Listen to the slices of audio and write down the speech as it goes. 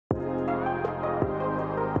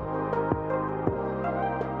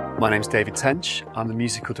My name's David Tench. I'm the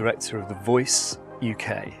musical director of The Voice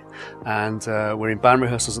UK, and we're in band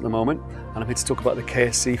rehearsals at the moment, and I'm here to talk about the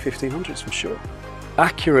KSE1500s from Shure.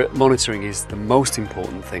 Accurate monitoring is the most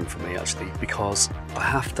important thing for me actually, because I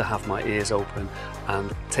have to have my ears open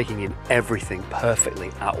and taking in everything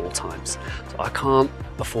perfectly at all times. So I can't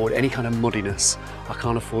afford any kind of muddiness, I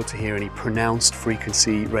can't afford to hear any pronounced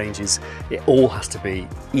frequency ranges. It all has to be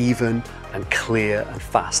even and clear and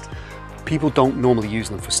fast. People don't normally use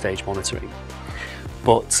them for stage monitoring,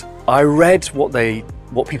 but I read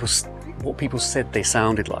what people said they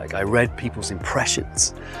sounded like. I read people's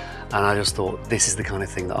impressions, and I just thought, this is the kind of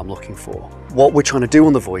thing that I'm looking for. What we're trying to do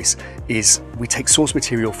on The Voice is we take source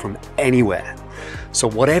material from anywhere. So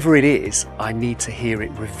whatever it is, I need to hear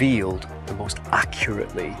it revealed the most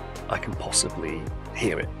accurately I can possibly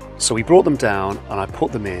hear it. So we brought them down and I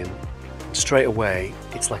put them in. Straight away,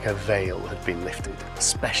 it's like a veil had been lifted,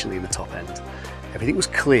 especially in the top end. Everything was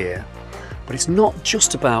clear, but it's not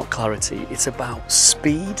just about clarity, it's about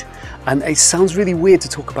speed. And it sounds really weird to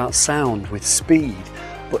talk about sound with speed,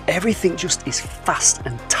 but everything just is fast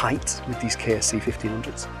and tight with these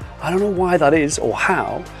KSE1500s. I don't know why that is or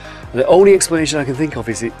how. The only explanation I can think of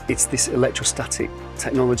is it's this electrostatic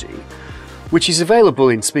technology, which is available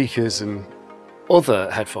in speakers and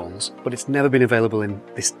other headphones, but it's never been available in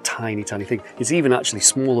this tiny thing. It's even actually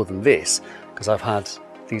smaller than this, because I've had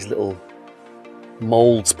these little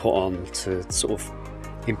molds put on to sort of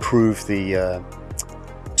improve the,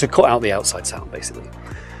 to cut out the outside sound basically.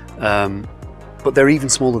 But they're even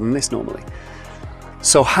smaller than this normally.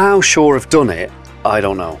 So how Shure have done it, I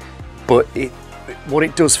don't know. But what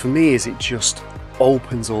it does for me is it just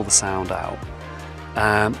opens all the sound out.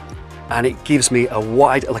 And it gives me a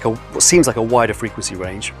wide, what seems like a wider frequency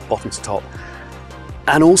range, bottom to top.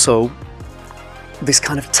 And also this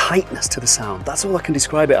kind of tightness to the sound. That's all I can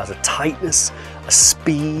describe it as, a tightness, a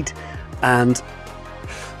speed, and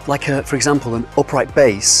for example, an upright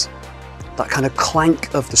bass. That kind of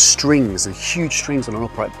clank of the strings, the huge strings on an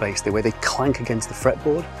upright bass, the way they clank against the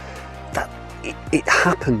fretboard, it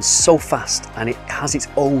happens so fast and it has its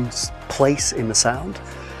own place in the sound.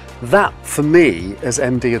 That, for me, as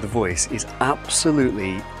MD of The Voice, is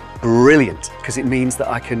absolutely brilliant, because it means that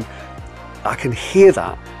I can hear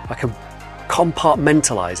that, I can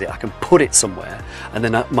compartmentalize it, I can put it somewhere, and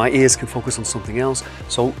then my ears can focus on something else.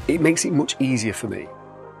 So it makes it much easier for me.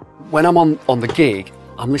 When I'm on the gig,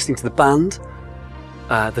 I'm listening to the band,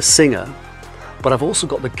 the singer, but I've also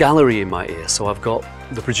got the gallery in my ear. So I've got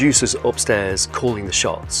the producers upstairs calling the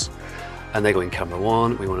shots, and they're going camera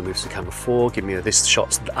 1, we want to move to camera 4, give me this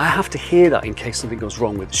shot. I have to hear that in case something goes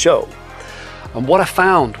wrong with the show. And what I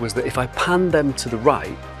found was that if I panned them to the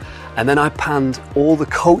right, and then I panned all the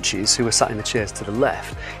coaches who were sat in the chairs to the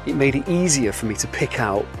left, it made it easier for me to pick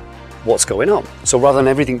out what's going on. So rather than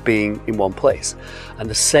everything being in one place. And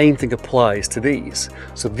the same thing applies to these.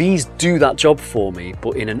 So these do that job for me,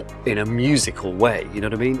 but in a musical way, you know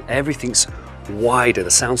what I mean? Everything's wider, the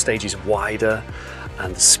soundstage is wider,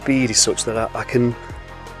 and the speed is such that I can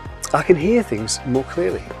hear things more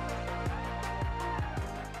clearly.